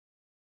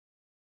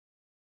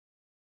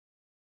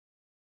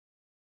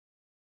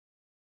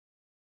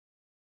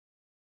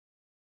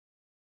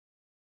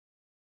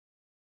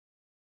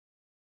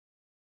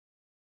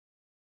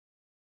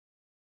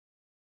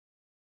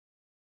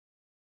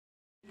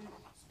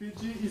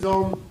PhD is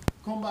on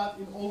combat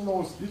in Old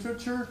Norse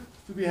literature,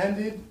 to be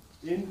handed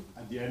in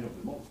at the end of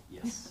the month.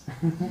 Yes.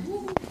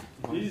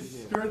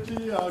 He's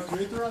currently a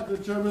curator at the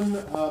German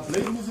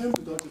Blade Museum,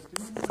 the Deutsches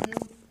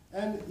Klingenmuseum,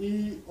 and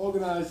he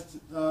organized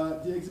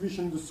the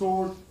exhibition The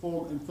Sword,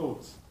 Form and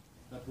Thoughts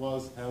that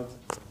was held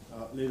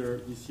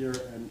later this year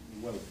and,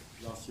 well,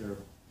 last year,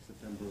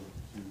 September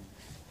to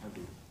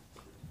February.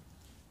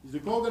 He's the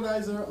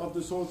co-organizer of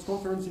the Swords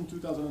Conference in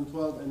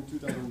 2012 and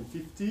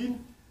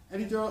 2015,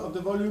 editor of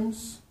the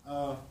volumes,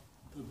 the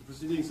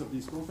proceedings of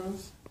this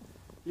conference.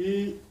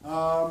 He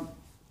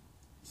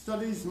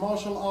studies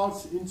martial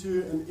arts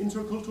into an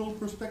intercultural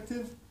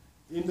perspective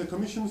in the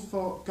commissions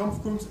for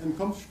Kampfkunst and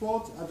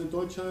Kampfsport at the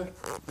Deutsche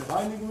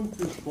Vereinigung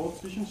für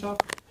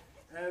Sportwissenschaft,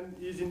 and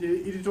is in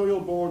the editorial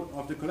board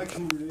of the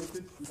collection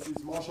related with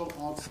his martial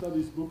arts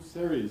studies book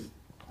series,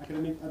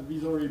 academic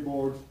advisory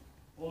board,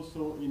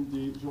 also in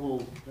the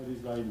journal that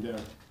is lying there.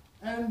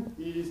 And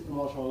he is a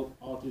martial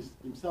artist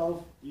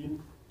himself in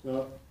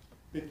the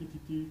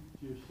Petititi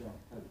Tircia.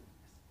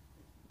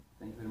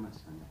 Thank you very much,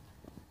 Daniel.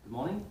 Good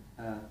morning.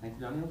 Thank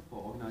you, Daniel,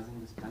 for organizing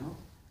this panel.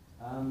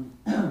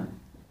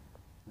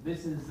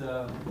 This is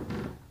a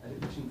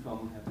depiction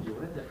from a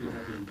Fiore that we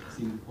have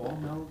seen before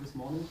now this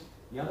morning.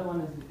 The other one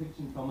is a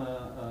depiction from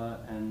a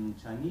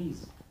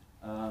Chinese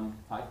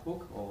fight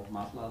book or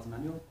martial arts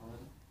manual, or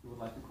you would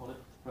like to call it,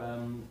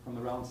 from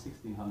around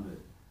 1600.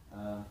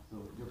 So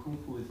your kung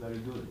fu is very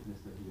good,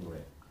 Mr.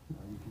 Fiore.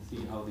 You can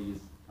see how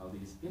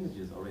these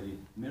images already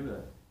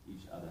mirror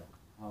each other,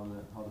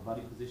 how the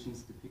body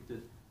positions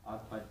depicted are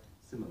quite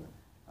similar.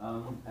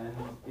 And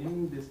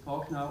in this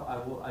talk now,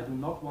 I do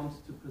not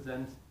want to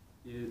present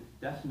you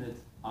definite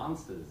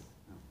answers.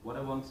 What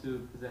I want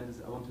to present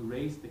is I want to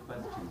raise the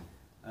question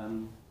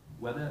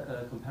whether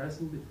a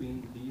comparison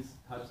between these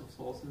types of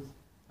sources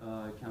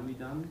can be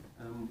done,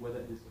 whether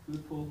it is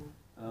fruitful,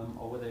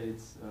 or whether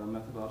it's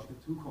methodologically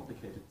too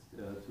complicated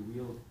to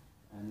wield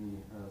any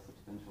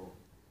substantial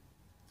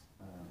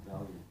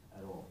value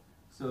at all.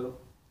 So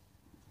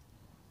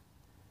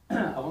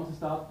I want to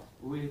start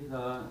with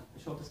a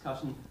short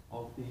discussion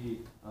of the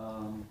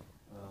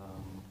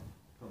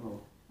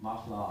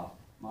martial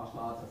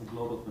arts as a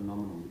global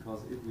phenomenon,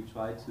 because if we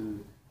try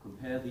to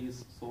compare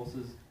these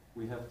sources,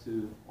 we have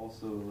to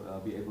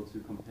also be able to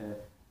compare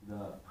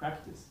the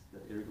practice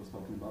that Eric was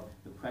talking about,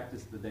 the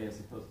practice that they are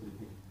supposed to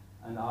depict.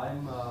 And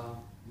I'm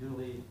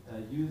usually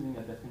using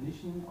a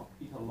definition of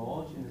Peter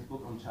Lorge in his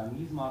book on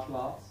Chinese martial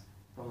arts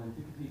from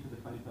antiquity to the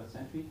 21st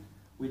century,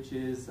 which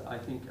is, I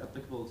think,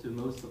 applicable to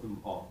most of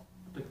them, or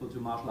applicable to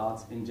martial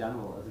arts in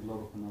general as a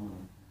global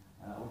phenomenon.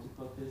 I want to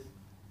quote this.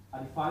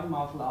 I define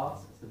martial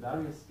arts as the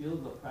various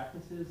skills or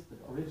practices that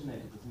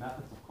originated as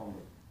methods of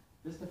combat.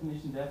 This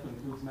definition therefore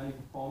includes many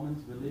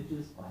performance,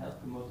 religious, or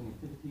health-promoting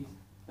activities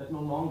that no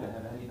longer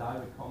have any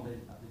direct combat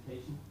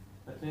application,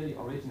 but clearly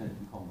originated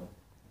in combat,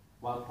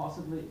 while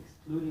possibly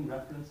excluding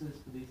references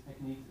to these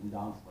techniques in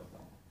dance, for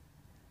example.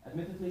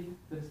 Admittedly,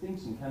 the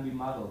distinction can be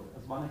muddled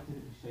as one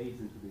activity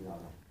shades into the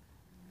other.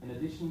 In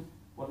addition,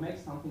 what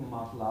makes something a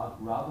martial art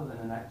rather than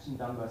an action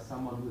done by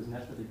someone who is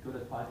naturally good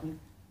at fighting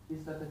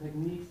is that the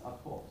techniques are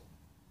taught.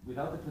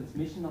 Without the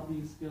transmission of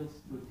these skills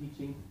through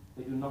teaching,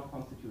 they do not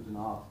constitute an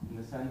art in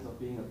the sense of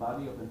being a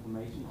body of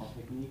information or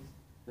techniques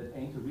that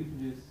aim to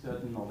reproduce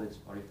certain knowledge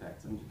or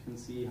effects. And you can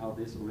see how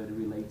this already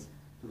relates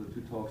to the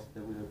two talks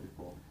that we heard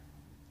before.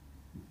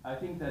 I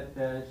think that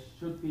there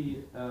should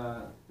be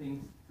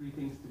three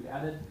things to be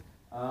added.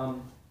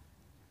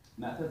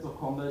 Methods of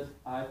combat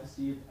I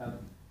perceive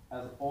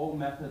as all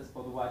methods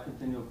for the wide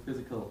continuum of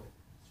physical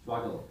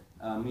struggle,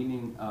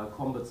 meaning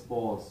combat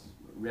sports,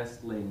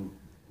 wrestling,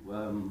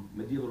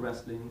 medieval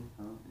wrestling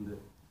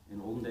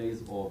in olden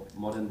days, or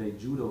modern day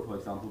judo, for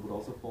example, would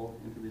also fall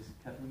into these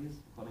categories,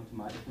 according to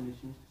my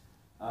definition.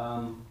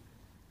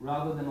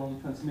 Rather than only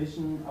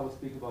transmission, I would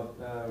speak about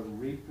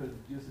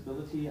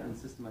reproducibility and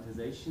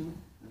systematization.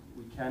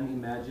 We can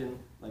imagine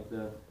like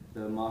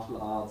the martial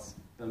arts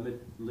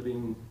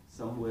living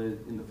somewhere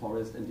in the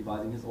forest and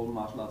devising his own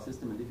martial arts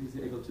system, and if he's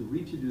able to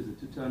reproduce it,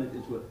 to turn it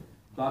into a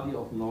body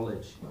of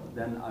knowledge,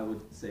 then I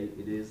would say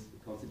it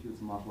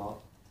constitutes a martial art.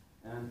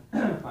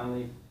 And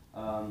finally,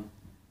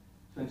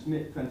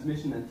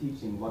 transmission and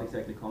teaching, what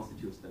exactly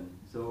constitutes them?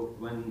 So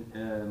when,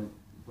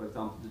 for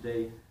example,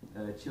 today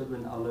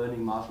children are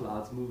learning martial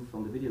arts moves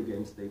from the video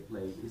games they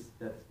play, is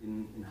that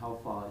in how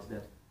far is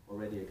that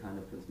already a kind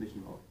of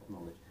transmission of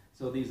knowledge?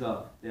 So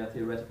there are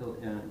theoretical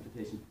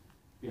implications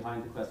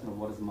behind the question of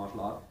what is a martial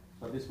art,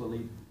 but this will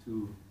lead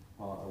too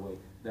far away.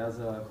 There's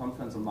a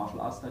conference on martial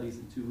arts studies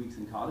in 2 weeks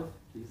in Cardiff.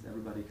 Please,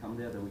 everybody come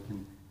there, then we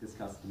can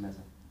discuss the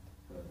matter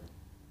further.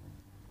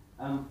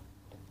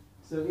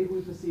 So if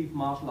we perceive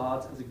martial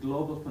arts as a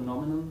global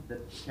phenomenon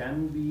that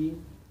can be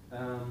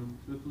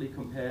truthfully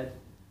compared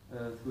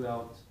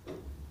throughout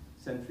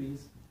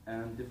centuries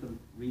and different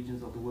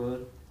regions of the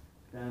world,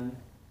 then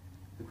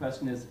the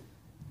question is,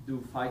 do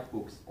fight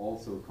books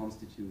also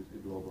constitute a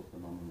global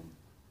phenomenon?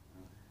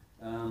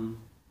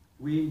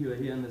 We who are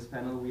here in this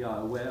panel, we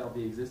are aware of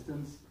the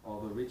existence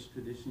of a rich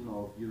tradition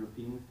of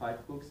European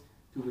fight books,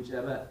 to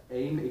whichever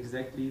aim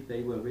exactly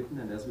they were written.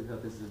 And as we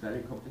heard, this is a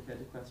very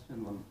complicated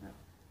question, one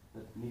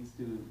that needs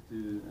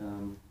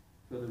to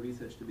further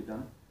research to be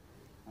done.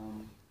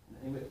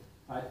 Anyway,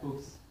 fight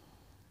books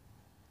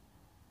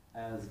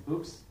as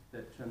books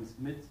that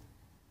transmit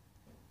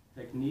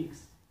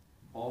techniques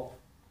of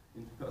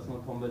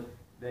interpersonal combat,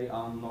 they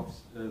are not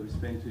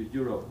restrained to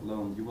Europe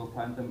alone. You will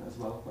find them as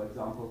well, for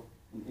example,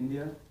 in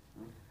India.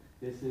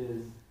 This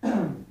is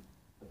a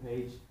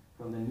page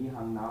from the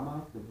Nihang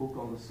Nama, the book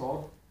on the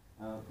sword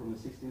from the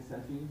 16th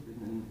century,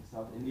 written in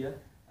South India.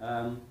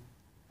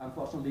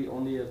 Unfortunately,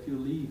 only a few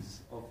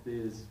leaves of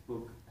this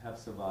book have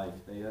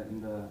survived. They are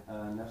in the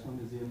National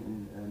Museum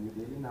in New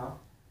Delhi now.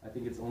 I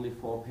think it's only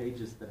 4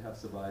 pages that have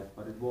survived,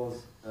 but it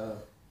was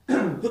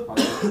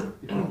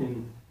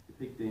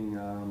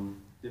depicting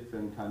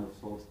different kind of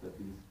swords that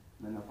these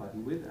men are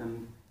fighting with,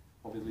 and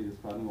obviously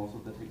describing also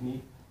the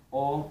technique.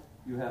 Or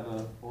you have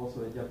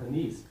also a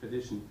Japanese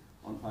tradition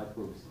on fight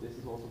books. This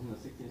is also from the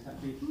 16th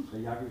century, the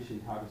Yagyu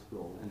Shinkage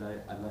scroll, and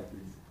I like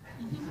these.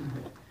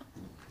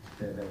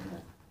 They're very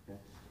nice. Okay.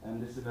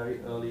 And this is a very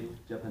early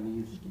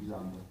Japanese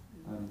example.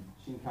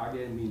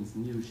 Shinkage means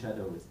new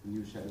shadow. It's the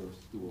new shadow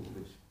school,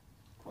 which is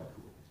quite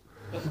cool.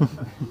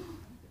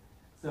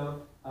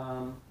 So,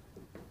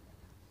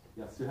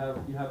 yes, you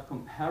have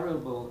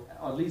comparable,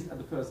 or at least at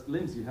the first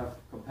glimpse, you have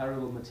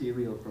comparable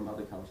material from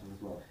other cultures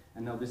as well.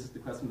 And now this is the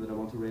question that I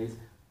want to raise.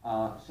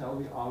 Are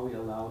we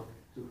allowed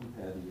to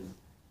compare these?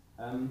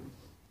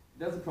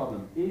 There's a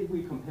problem. If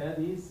we compare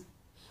these,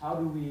 how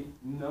do we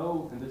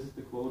know, and this is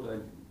the quote I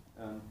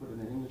put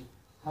in English,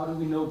 how do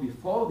we know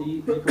before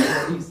we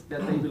compare these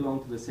that they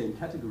belong to the same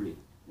category?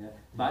 Yeah?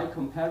 By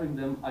comparing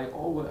them, I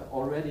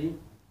already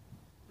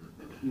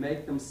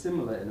make them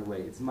similar in a way.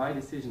 It's my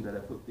decision that I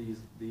put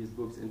these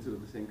books into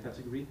the same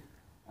category.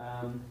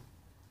 And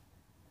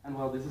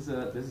well, this is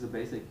a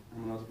basic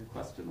hermeneutical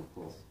question, of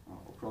course,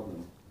 or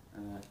problem.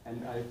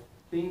 And I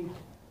think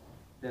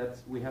that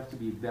we have to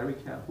be very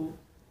careful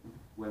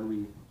when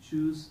we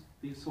choose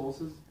these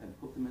sources and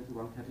put them into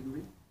one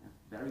category.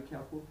 Yeah, very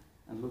careful,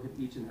 and look at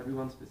each and every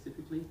one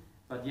specifically.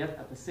 But yet,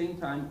 at the same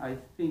time, I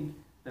think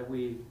that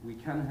we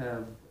can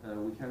have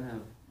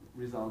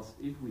results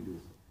if we do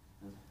so.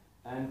 Yes.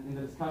 And in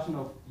the discussion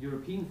of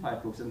European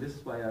fight books, and this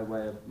is why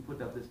I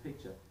put up this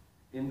picture,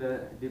 in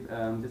the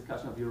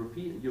discussion of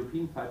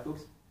European fight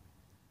books,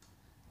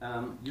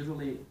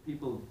 usually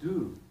people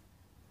do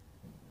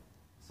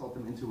sort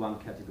them into one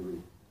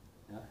category,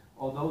 yeah?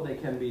 Although they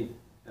can be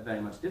very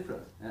much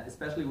different,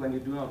 especially when you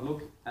do not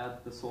look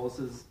at the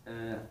sources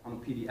on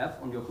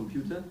PDF on your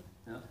computer.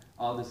 Yeah?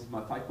 This is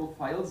my fight book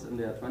files, and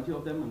there are 20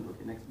 of them, and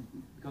okay, next,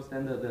 because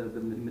then the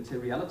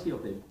materiality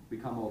of them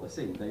become all the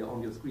same. They are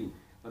on your screen.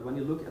 But when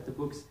you look at the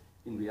books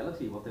in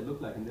reality, what they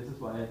look like, and this is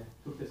why I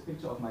took this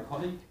picture of my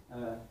colleague.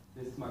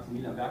 This is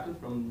Maximilian Berkel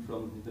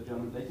from the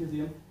German Blade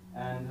Museum,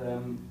 and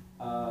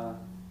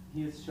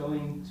he is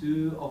showing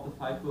 2 of the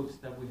fight books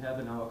that we have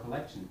in our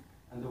collection.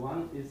 And the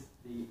one is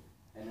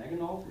an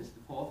Agenolf, is the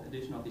 4th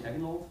edition of the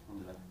Agenolf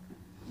from the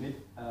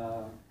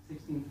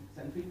mid-16th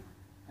century,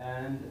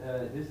 and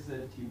this is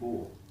a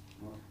Thibaut,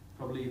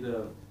 probably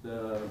the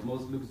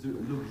most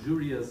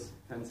luxurious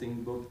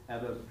fencing book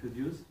ever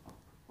produced,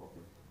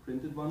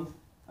 printed ones,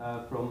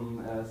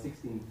 from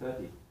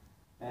 1630.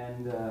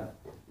 And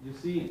you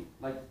see,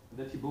 like,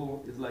 the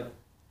Thibaut is like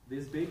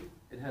this big.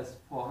 It has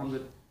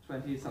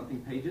 420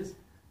 something pages.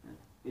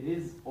 It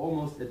is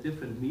almost a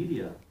different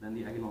media than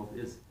the Agenolf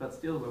is, but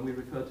still, when we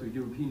refer to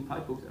European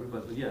fight books,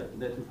 everybody says, yeah,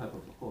 they're 2 fight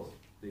books, of course,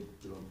 they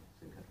belong to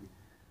the same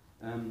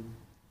category.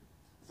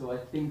 So I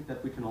think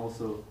that we can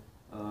also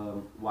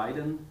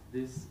widen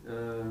this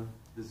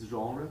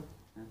genre,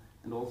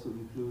 and also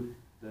include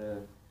the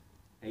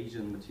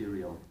Asian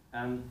material.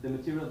 And the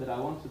material that I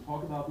want to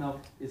talk about now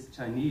is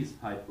Chinese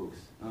fight books,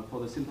 for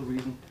the simple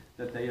reason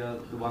that they are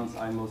the ones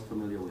I'm most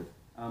familiar with.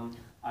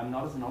 I'm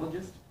not a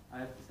sinologist, I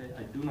have to say.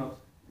 I do not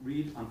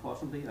read,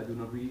 unfortunately, I do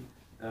not read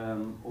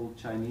old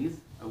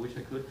Chinese. I wish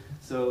I could.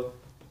 So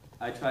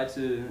I try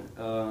to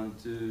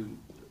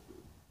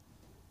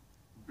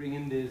bring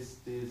in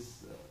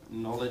this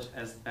knowledge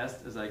as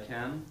best as I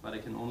can, but I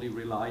can only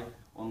rely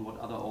on what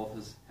other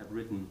authors have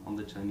written on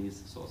the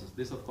Chinese sources.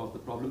 This, of course, the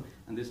problem,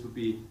 and this would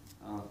be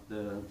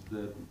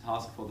the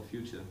task for the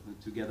future,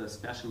 to gather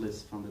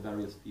specialists from the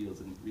various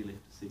fields and really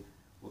to see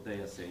what they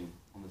are saying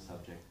on the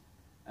subject.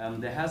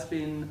 There has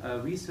been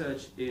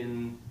research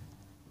in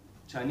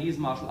Chinese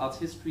martial arts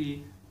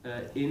history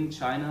in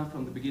China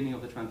from the beginning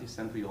of the 20th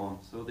century on.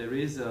 So there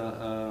is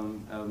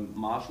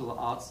martial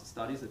arts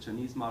studies,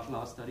 Chinese martial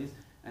arts studies,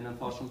 and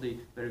unfortunately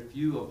very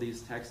few of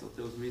these texts of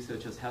those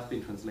researchers have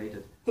been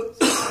translated.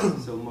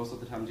 So most of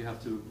the time you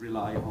have to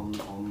rely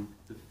on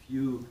the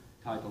few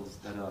titles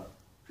that are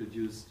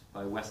produced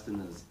by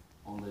Westerners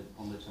on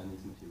the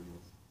Chinese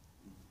materials.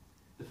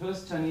 The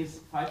first Chinese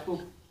fight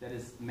book that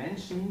is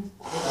mentioned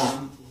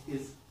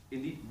is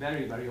indeed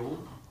very, very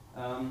old.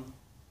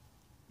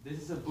 This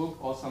is a book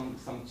or some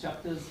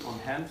chapters on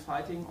hand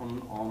fighting,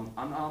 on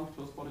unarmed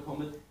close border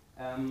combat.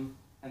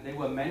 and they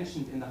were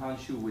mentioned in the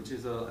Hanshu, which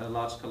is a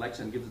large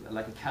collection, gives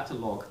like a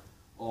catalog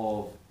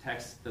of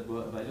texts that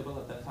were available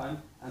at that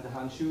time. And the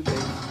Hanshu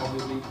dates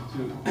obviously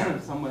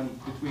to somewhere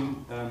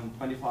between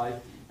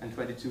 25 and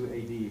 22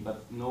 AD,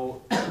 but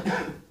no,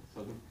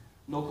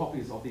 no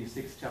copies of these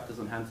 6 chapters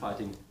on hand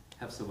fighting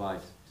have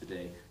survived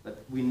today.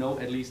 But we know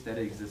at least that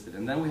it existed.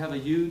 And then we have a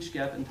huge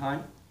gap in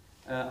time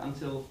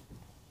until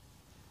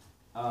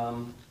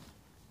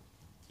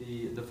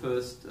the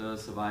first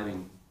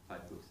surviving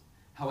fight books.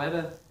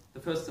 However, the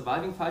first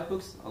surviving fight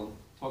books, I'll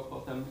talk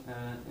about them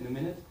in a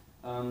minute,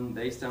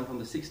 they stem from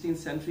the 16th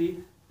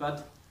century,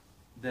 but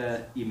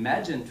the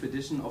imagined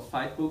tradition of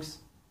fight books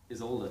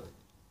is older.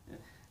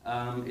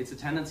 Yeah. It's a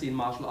tendency in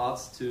martial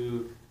arts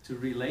to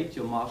relate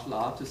your martial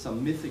art to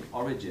some mythic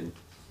origin,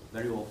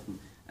 very often.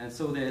 And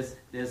so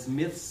there's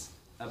myths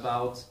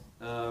about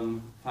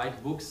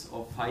fight books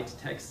or fight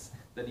texts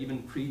that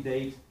even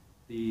predate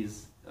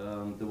these,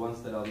 the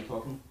ones that I'll be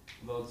talking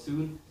about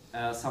soon.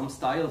 Some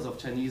styles of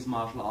Chinese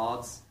martial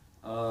arts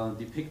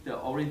depict their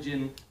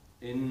origin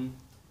in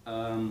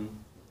a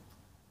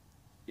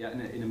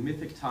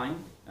mythic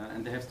time,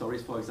 and they have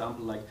stories. For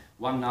example, like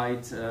one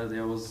night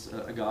there was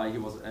a guy. He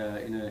was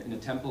in a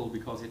temple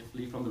because he had to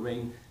flee from the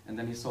rain, and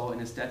then he saw in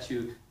a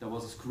statue there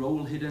was a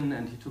scroll hidden,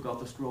 and he took out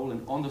the scroll,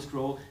 and on the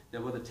scroll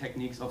there were the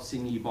techniques of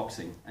Xingyi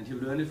boxing, and he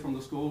learned it from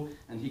the scroll,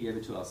 and he gave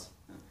it to us.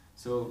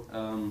 So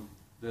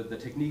the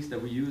techniques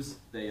that we use,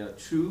 they are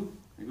true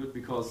and good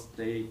because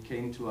they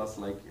came to us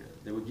like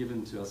they were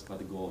given to us by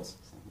the gods.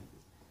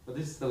 But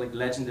this is the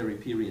legendary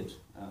period,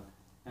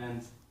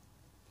 and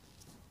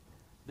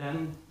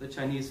then the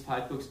Chinese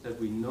fight books that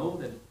we know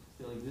that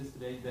still exist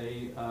today,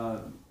 they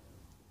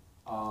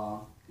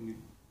are can be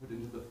put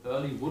into the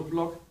early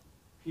woodblock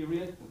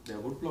period. They're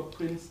woodblock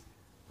prints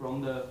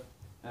from the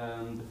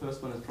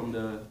first one is from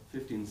the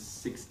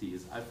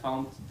 1560s. I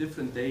found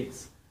different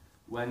dates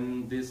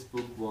when this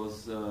book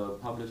was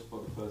published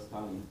for the first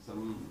time.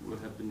 Some would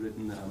have been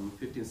written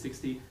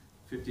 1560,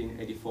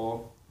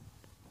 1584.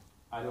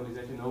 I don't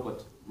exactly know,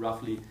 but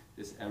roughly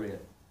this area.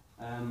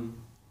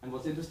 And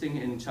what's interesting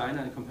in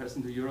China in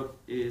comparison to Europe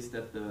is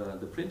that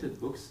the printed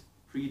books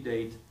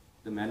predate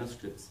the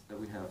manuscripts that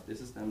we have.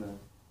 This is then the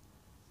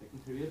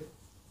second period.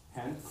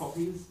 Hand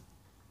copies.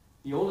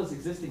 The oldest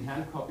existing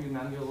hand copy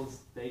manuals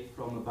date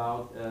from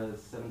about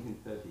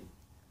 1730.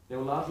 They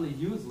were largely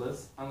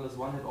useless unless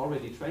one had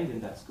already trained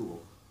in that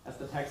school, as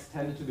the texts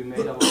tended to be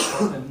made up of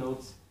shorthand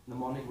notes,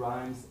 mnemonic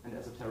rhymes, and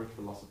esoteric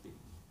philosophy.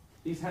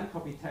 These hand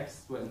copy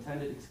texts were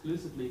intended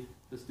exclusively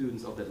to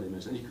students of that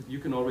lineage, and you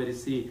can already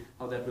see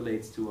how that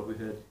relates to what we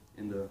heard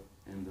in the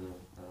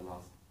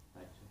last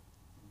lecture.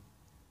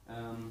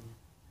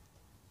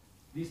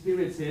 These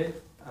periods here,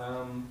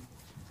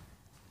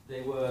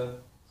 they were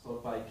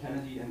sought by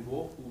Kennedy and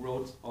Guo, who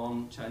wrote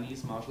on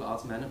Chinese martial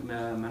arts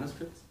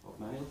manuscripts of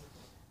manuals,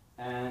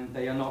 and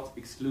they are not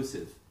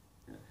exclusive.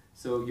 Yeah.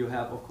 So you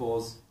have, of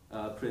course,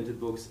 printed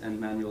books and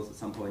manuals at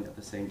some point at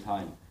the same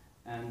time,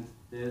 and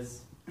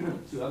there's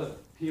 2 other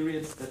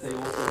periods that they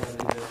also have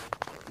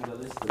in the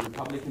list, the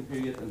Republican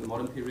period and the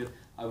modern period.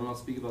 I will not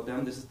speak about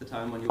them. This is the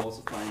time when you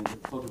also find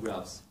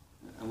photographs.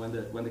 And when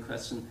the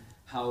question,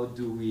 how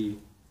do we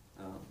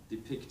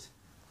depict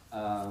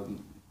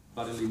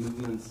bodily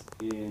movements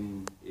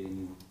in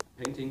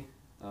painting,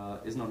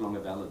 is no longer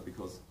valid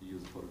because you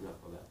use a photograph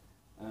for that.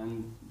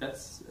 And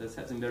that's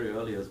sets in very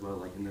early as well,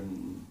 like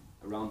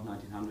around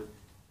 1900,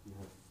 you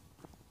have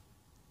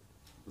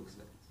books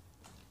like this.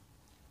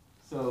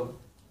 So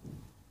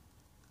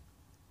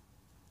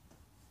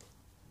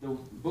the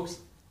books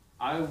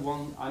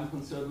I'm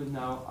concerned with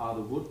now are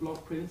the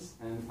woodblock prints,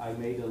 and I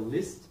made a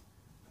list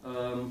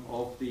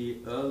of the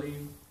early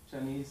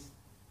Chinese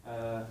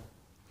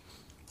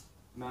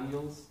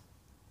manuals.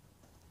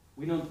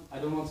 I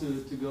don't want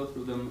to go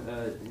through them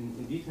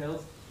in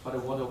details, but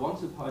what I want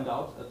to point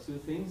out are 2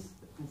 things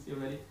that you can see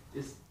already,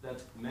 is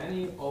that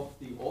many of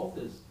the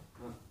authors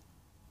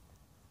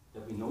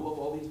that we know of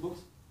all these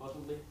books,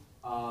 fortunately,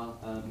 are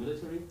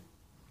military,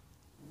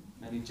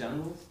 many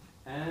generals,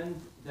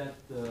 and that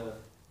the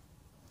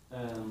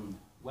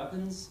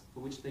weapons for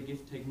which they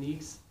give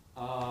techniques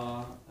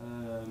are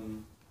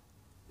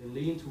they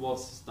lean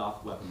towards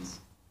staff weapons.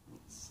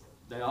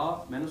 There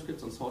are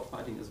manuscripts on sword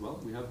fighting as well.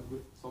 We have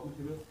good sword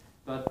material,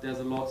 but there's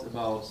a lot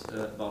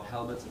about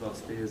helmets, about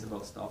spears,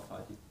 about staff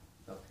fighting.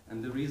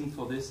 And the reason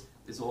for this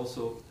is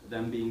also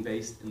them being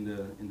based in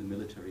the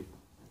military.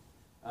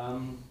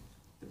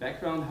 The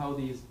background how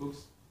these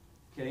books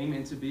came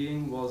into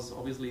being was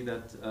obviously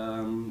that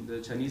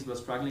the Chinese were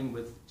struggling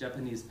with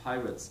Japanese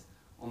pirates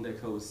on their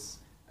coasts,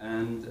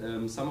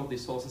 and some of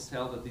these sources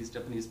tell that these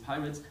Japanese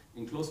pirates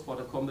in close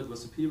quarter combat were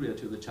superior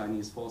to the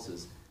Chinese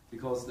forces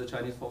because the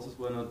Chinese forces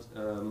were not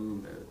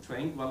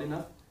trained well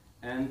enough,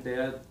 and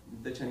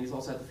the Chinese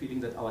also had the feeling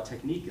that our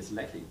technique is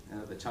lacking.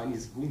 The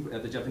Japanese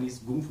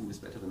Kung Fu is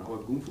better than our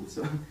Kung Fu,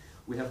 so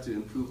we have to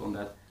improve on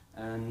that.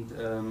 And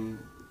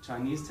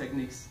Japanese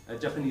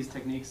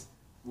techniques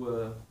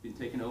were being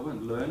taken over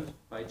and learned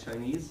by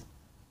Chinese,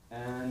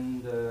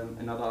 and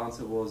another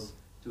answer was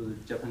to the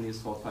Japanese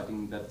sword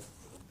fighting that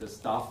the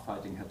staff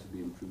fighting had to be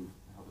improved,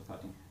 how the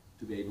fighting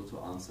to be able to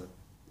answer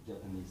the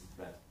Japanese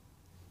threat.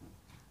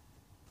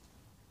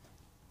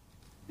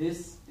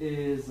 This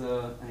is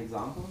an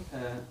example,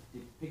 a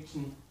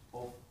depiction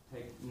of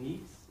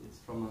techniques. It's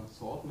from a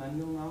sword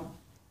manual now,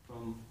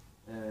 from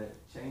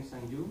Cheng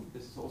Sang-yu.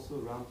 This is also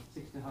around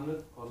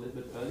 1600 or a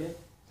little bit earlier.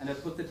 And I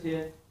put it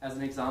here as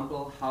an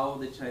example how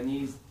the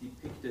Chinese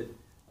depicted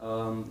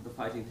the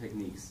fighting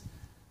techniques.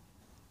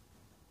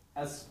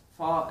 As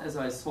far as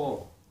I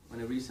saw when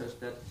I researched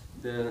that,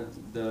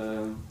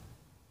 the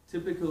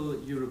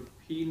typical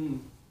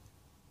European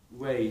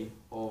way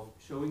of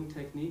showing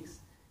techniques,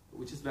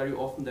 which is very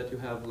often that you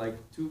have like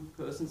two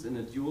persons in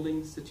a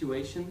dueling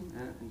situation,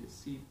 and you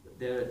see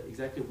there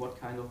exactly what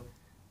kind of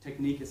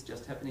technique is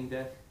just happening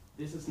there.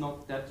 This is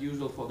not that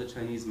usual for the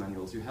Chinese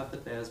manuals. You have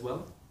that there as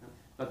well,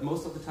 but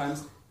most of the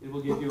times it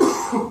will give you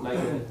like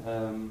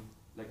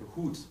a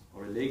Hut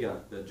or a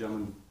Lega, the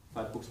German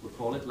fight books would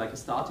call it, like a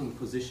starting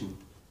position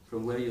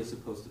from where you're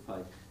supposed to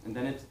fight, and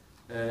then it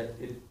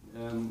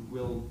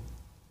will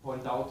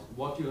point out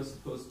what you're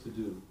supposed to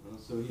do.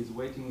 So he's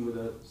waiting with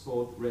a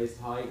sword raised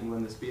high, and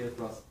when the spear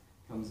thrust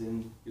comes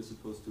in, you're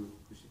supposed to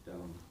push it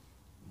down.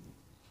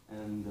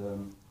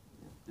 And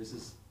this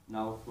is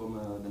now from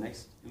the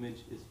next image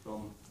is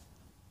from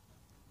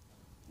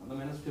another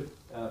manuscript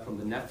from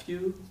the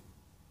nephew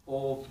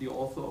of the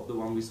author of the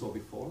one we saw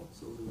before.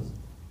 So there was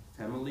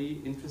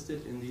family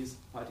interested in these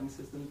fighting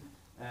systems.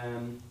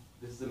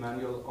 This is a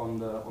manual on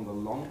the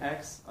long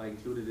axe. I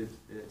included it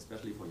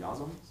especially for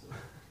Jason. So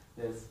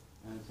there's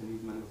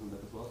Chinese manuals on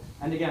that as well.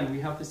 And again,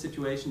 we have the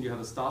situation, you have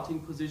a starting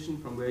position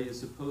from where you're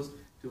supposed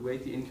to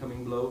wait the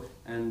incoming blow,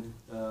 and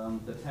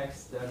the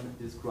text then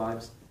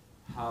describes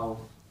how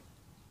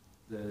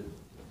the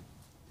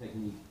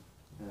technique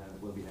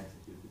will be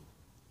executed.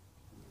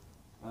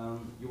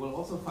 You will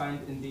also find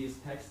in these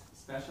texts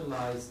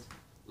specialized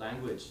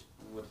language,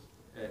 what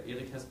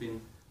Erik has been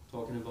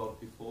talking about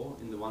before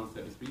in the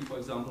 133, for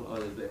example, or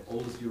the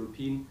oldest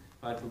European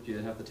fight book. You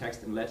have the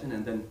text in Latin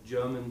and then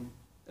German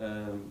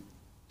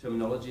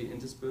terminology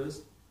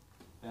interspersed.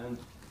 And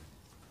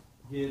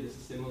here this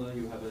is similar.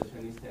 You have a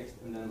Chinese text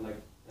and then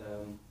like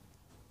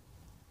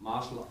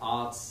martial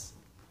arts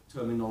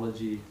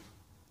terminology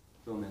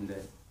thrown in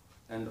there.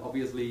 And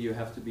obviously you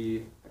have to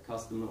be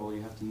accustomed, or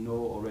you have to know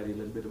already a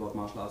little bit about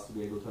martial arts to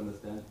be able to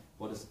understand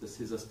what is the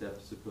scissor step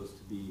supposed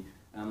to be.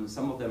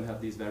 Some of them have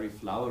these very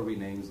flowery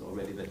names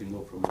already that you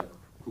know from like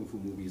kung fu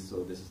movies,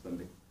 so this is then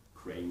the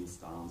crane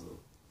stance or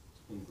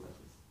things like this.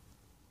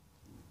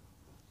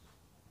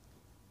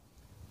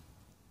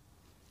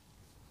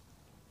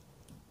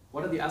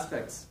 What are the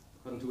aspects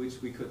according to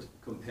which we could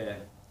compare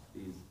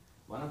these?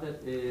 One of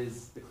that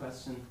is the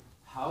question,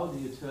 how do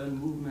you turn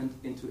movement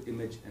into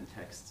image and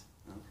text?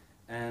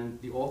 And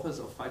the authors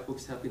of fight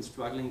books have been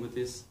struggling with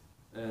this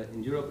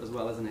in Europe as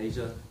well as in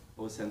Asia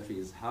over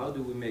centuries. How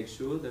do we make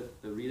sure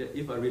that the reader,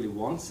 if I really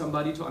want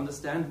somebody to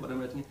understand what I'm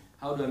writing,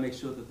 how do I make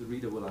sure that the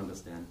reader will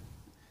understand?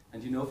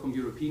 And you know from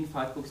European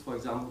fight books, for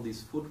example,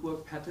 these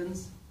footwork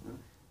patterns.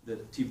 The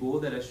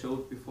Thibaut that I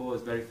showed before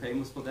is very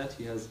famous for that.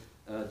 He has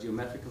a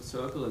geometrical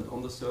circle, and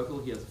on the circle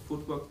he has a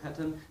footwork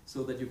pattern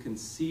so that you can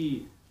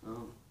see,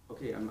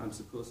 okay, I'm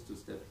supposed to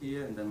step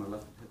here, and then my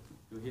left hand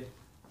to go here.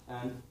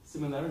 And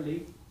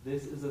similarly,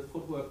 this is a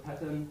footwork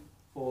pattern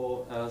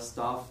for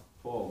staff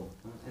form.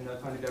 And I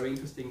find it very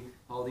interesting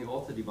how the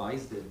author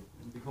devised it,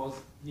 because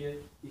here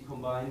he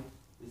combined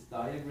this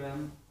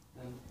diagram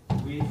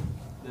and with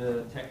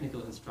the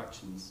technical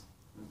instructions.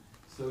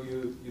 So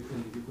you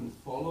can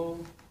follow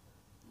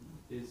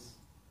this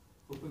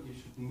footwork. You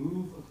should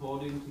move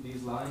according to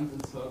these lines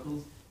and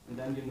circles, and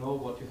then you know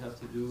what you have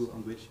to do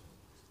on which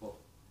spot.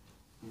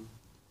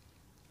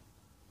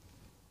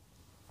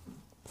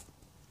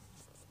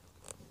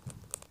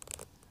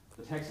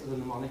 The text is a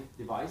mnemonic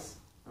device.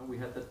 We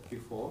had that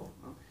before.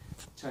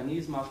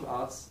 Chinese martial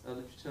arts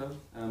literature,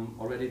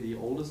 already the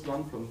oldest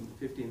one from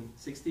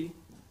 1560,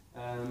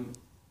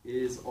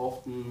 is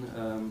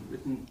often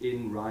written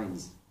in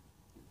rhymes.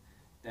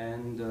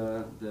 And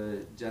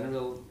the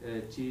general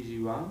Qi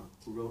Jiyuan,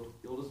 who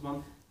wrote the oldest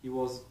one, he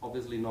was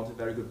obviously not a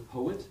very good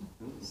poet.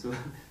 So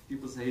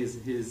people say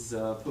his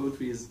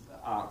poetry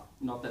are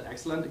not that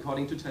excellent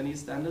according to Chinese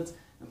standards,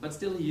 but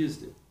still he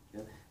used it.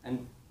 Yeah?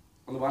 And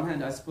on the one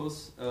hand, I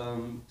suppose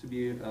to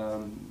be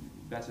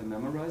better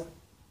memorized.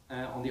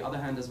 On the other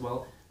hand as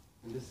well,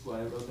 and this is why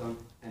I wrote down,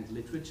 and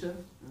literature,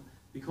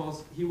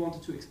 because he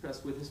wanted to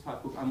express with his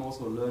fight book, I'm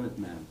also a learned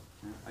man.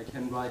 I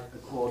can write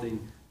according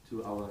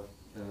to our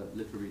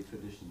literary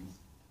traditions.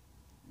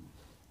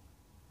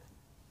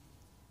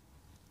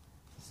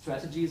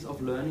 Strategies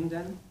of learning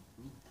then.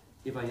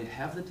 If I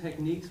have the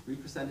techniques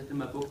represented in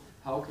my book,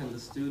 how can the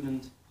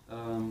student,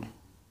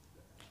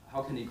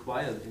 how can he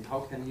acquire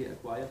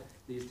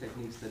these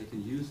techniques that he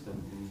can use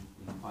them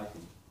in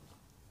fighting?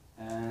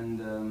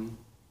 And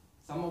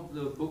some of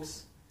the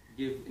books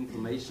give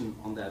information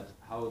on that,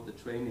 how the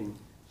training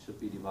should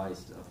be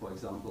devised. For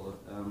example,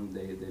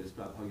 they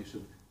describe how you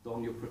should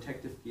don your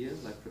protective gear,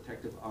 like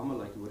protective armor,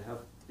 like you would have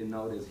in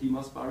nowadays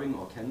HEMA sparring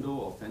or kendo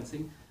or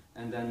fencing.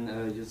 and then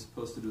you're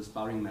supposed to do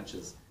sparring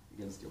matches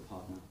against your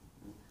partner.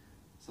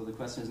 So the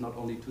question is not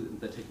only to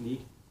the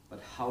technique,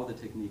 but how the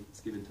technique is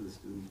given to the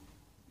student.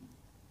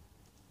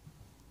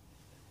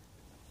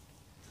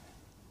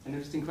 An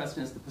interesting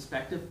question is the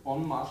perspective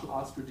on martial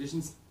arts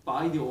traditions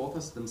by the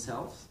authors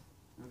themselves.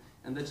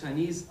 And the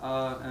Chinese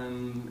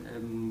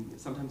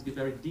sometimes give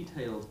very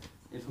detailed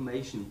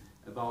information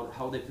about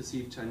how they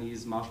perceive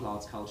Chinese martial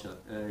arts culture.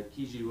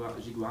 Qi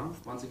Jiguang,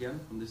 once again,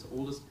 from this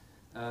oldest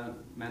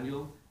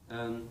manual,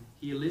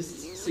 he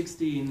lists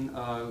 16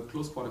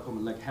 close quarter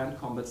combat, like hand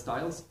combat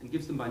styles, and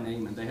gives them by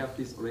name. And they have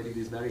these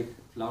very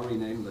flowery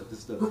name. That this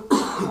is the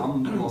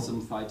plum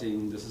blossom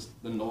fighting. This is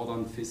the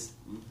northern fist,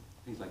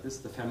 things like this.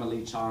 The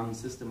family charm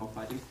system of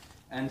fighting.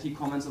 And he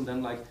comments on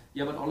them like,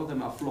 yeah, but all of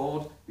them are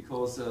flawed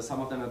because some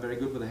of them are very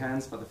good with the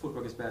hands, but the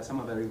footwork is bad. Some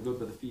are very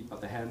good with the feet,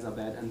 but the hands are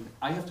bad. And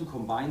I have to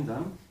combine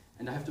them,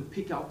 and I have to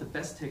pick out the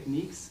best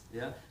techniques.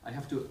 Yeah, I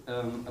have to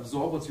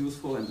absorb what's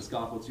useful and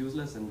discard what's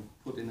useless, and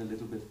put in a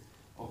little bit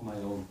of my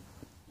own.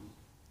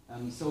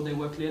 So they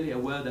were clearly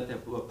aware that they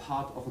were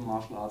part of a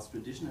martial arts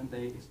tradition, and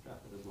they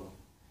extract it as well.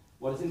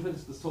 What is interesting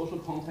is the social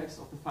context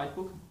of the fight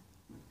book.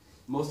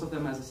 Most of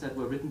them, as I said,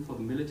 were written for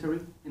the military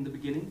in the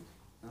beginning.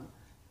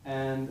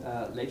 And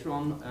later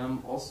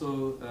on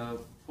also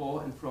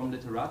for and from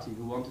literati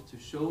who wanted to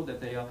show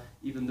that they are,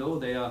 even though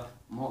they are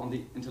more on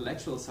the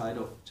intellectual side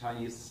of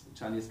Chinese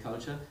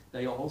culture,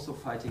 they are also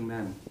fighting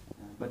men,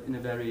 but in a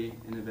very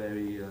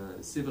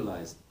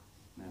civilized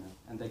manner.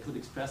 And they could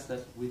express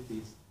that with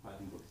these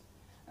fighting books.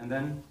 And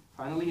then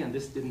finally, and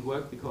this didn't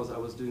work because I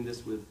was doing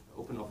this with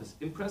OpenOffice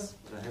Impress,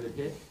 but I have it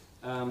here.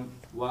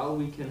 While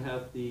we can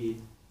have the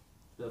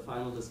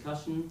final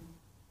discussion,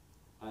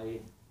 I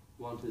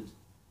wanted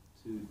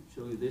to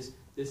show you this.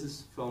 This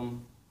is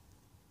from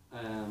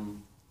a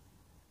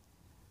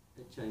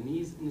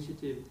Chinese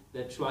initiative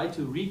that tried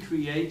to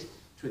recreate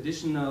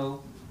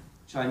traditional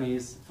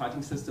Chinese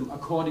fighting system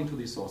according to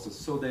these sources.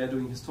 So they are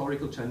doing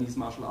historical Chinese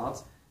martial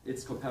arts.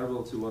 It's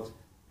comparable to what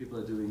people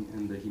are doing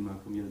in the HEMA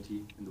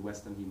community, in the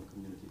Western HEMA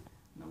community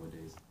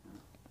nowadays.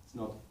 It's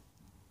not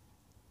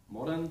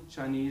modern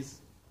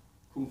Chinese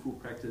Kung Fu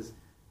practice,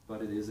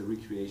 but it is a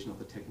recreation of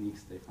the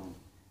techniques they found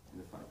in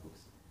the fight books.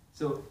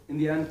 So in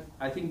the end,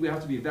 I think we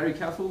have to be very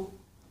careful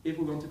if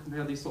we want to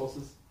compare these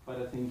sources, but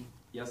I think,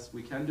 yes,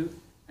 we can do,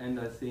 and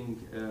I think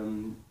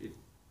it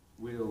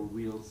will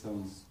yield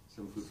some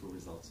fruitful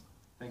results.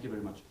 Thank you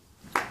very much.